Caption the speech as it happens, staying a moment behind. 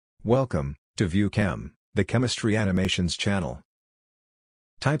Welcome to ViewChem, the Chemistry Animations channel.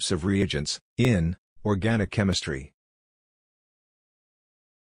 Types of reagents in organic chemistry.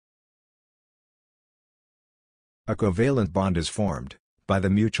 A covalent bond is formed by the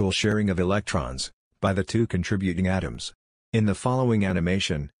mutual sharing of electrons by the two contributing atoms. In the following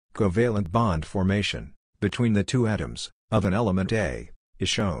animation, covalent bond formation between the two atoms of an element A is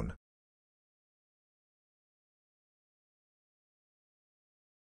shown.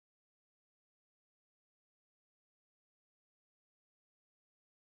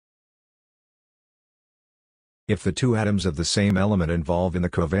 If the two atoms of the same element involve in the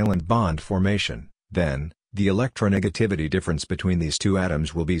covalent bond formation, then the electronegativity difference between these two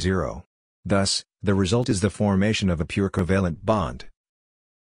atoms will be zero. Thus, the result is the formation of a pure covalent bond.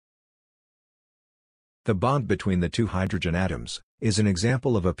 The bond between the two hydrogen atoms is an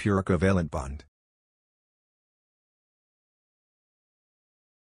example of a pure covalent bond.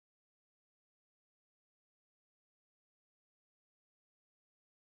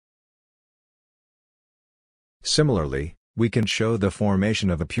 Similarly, we can show the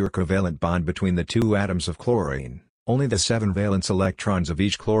formation of a pure covalent bond between the two atoms of chlorine. Only the 7 valence electrons of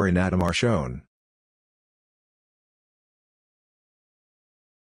each chlorine atom are shown.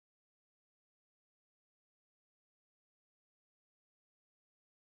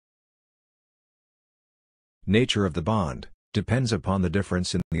 Nature of the bond depends upon the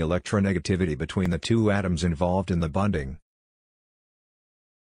difference in the electronegativity between the two atoms involved in the bonding.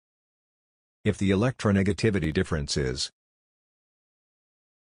 If the electronegativity difference is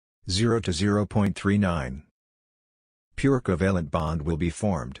 0 to 0.39, pure covalent bond will be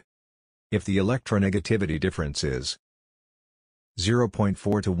formed. If the electronegativity difference is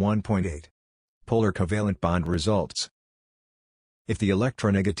 0.4 to 1.8, polar covalent bond results. If the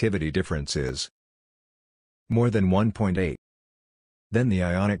electronegativity difference is more than 1.8, then the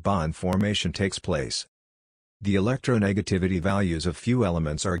ionic bond formation takes place. The electronegativity values of few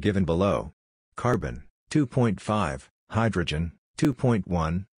elements are given below. Carbon, 2.5, hydrogen,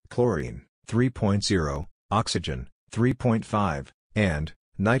 2.1, chlorine, 3.0, oxygen, 3.5, and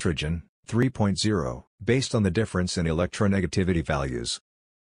nitrogen, 3.0, based on the difference in electronegativity values.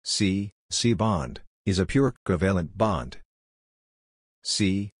 C bond is a pure covalent bond.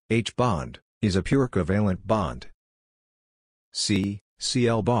 H bond is a pure covalent bond.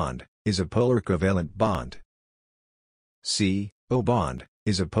 Cl bond is a polar covalent bond. CO bond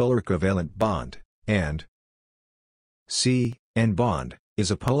is a polar covalent bond, and N bond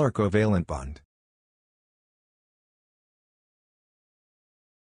is a polar covalent bond.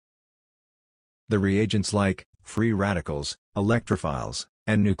 The reagents like free radicals, electrophiles,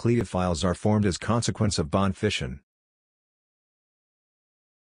 and nucleophiles are formed as consequence of bond fission.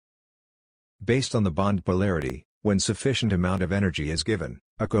 Based on the bond polarity, when sufficient amount of energy is given,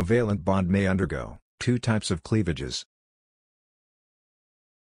 a covalent bond may undergo two types of cleavages: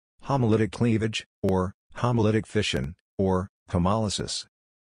 homolytic cleavage, or homolytic fission, or homolysis.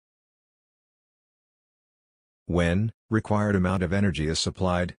 When required amount of energy is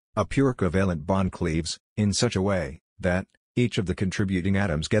supplied, a pure covalent bond cleaves in such a way that each of the contributing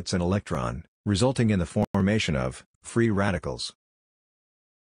atoms gets an electron, resulting in the formation of free radicals.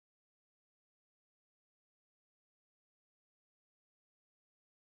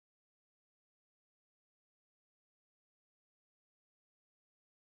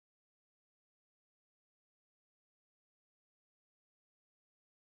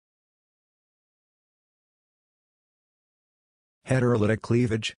 Heterolytic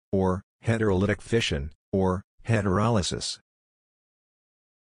cleavage, or heterolytic fission, or heterolysis.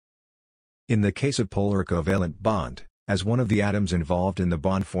 In the case of polar covalent bond, as one of the atoms involved in the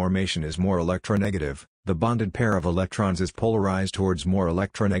bond formation is more electronegative, the bonded pair of electrons is polarized towards more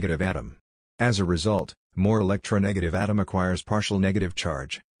electronegative atom. As a result, more electronegative atom acquires partial negative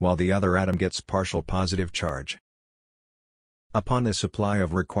charge, while the other atom gets partial positive charge. Upon the supply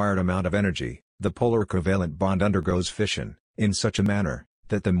of required amount of energy, the polar covalent bond undergoes fission in such a manner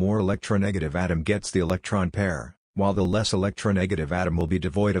that the more electronegative atom gets the electron pair, while the less electronegative atom will be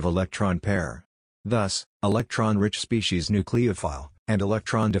devoid of electron pair. Thus, electron-rich species nucleophile and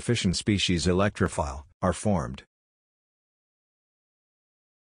electron-deficient species electrophile are formed.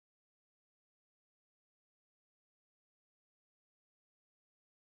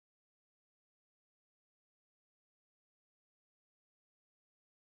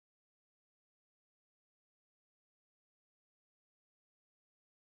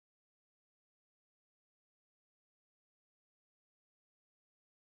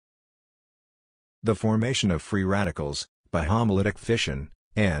 The formation of free radicals by homolytic fission,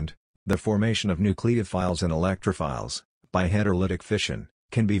 and the formation of nucleophiles and electrophiles by heterolytic fission,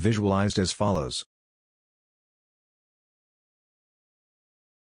 can be visualized as follows.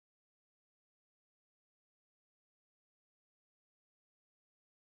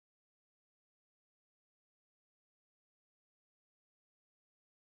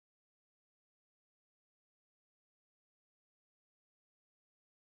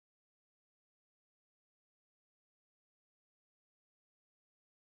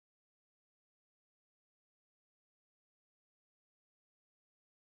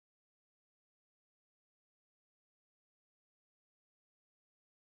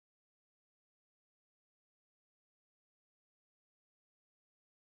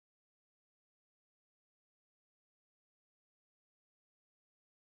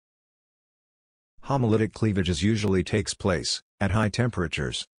 Homolytic cleavage usually takes place at high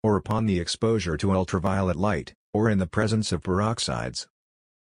temperatures, or upon the exposure to ultraviolet light, or in the presence of peroxides.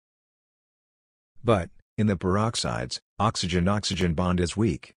 But, in the peroxides, oxygen-oxygen bond is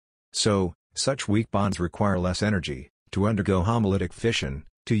weak. So, such weak bonds require less energy to undergo homolytic fission,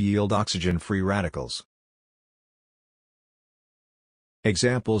 to yield oxygen-free radicals.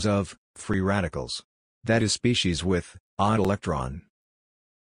 Examples of free radicals. That is species with odd electron.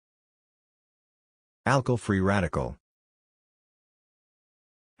 Alkyl-free radical.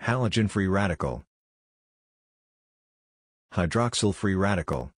 Halogen-free radical. Hydroxyl-free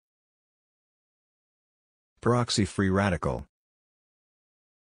radical. Peroxy-free radical.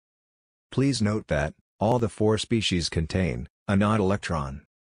 Please note that all the four species contain an odd electron.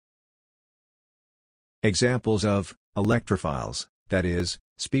 Examples of electrophiles, that is,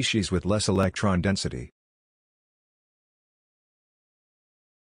 species with less electron density.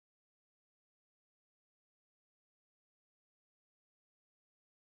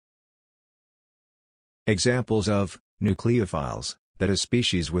 Examples of nucleophiles, that is,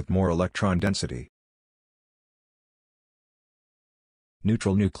 species with more electron density.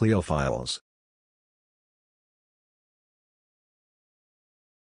 Neutral nucleophiles.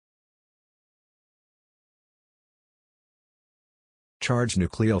 Charged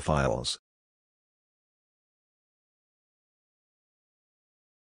nucleophiles.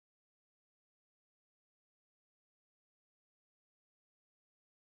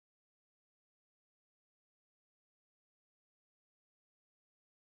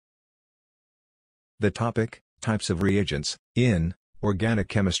 The topic, types of reagents, in organic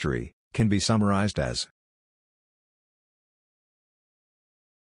chemistry, can be summarized as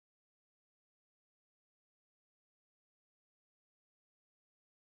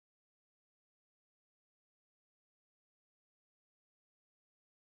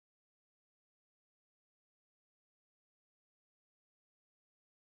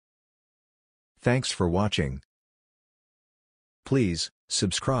Thanks for watching. Please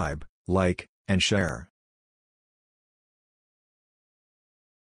subscribe, like, and share.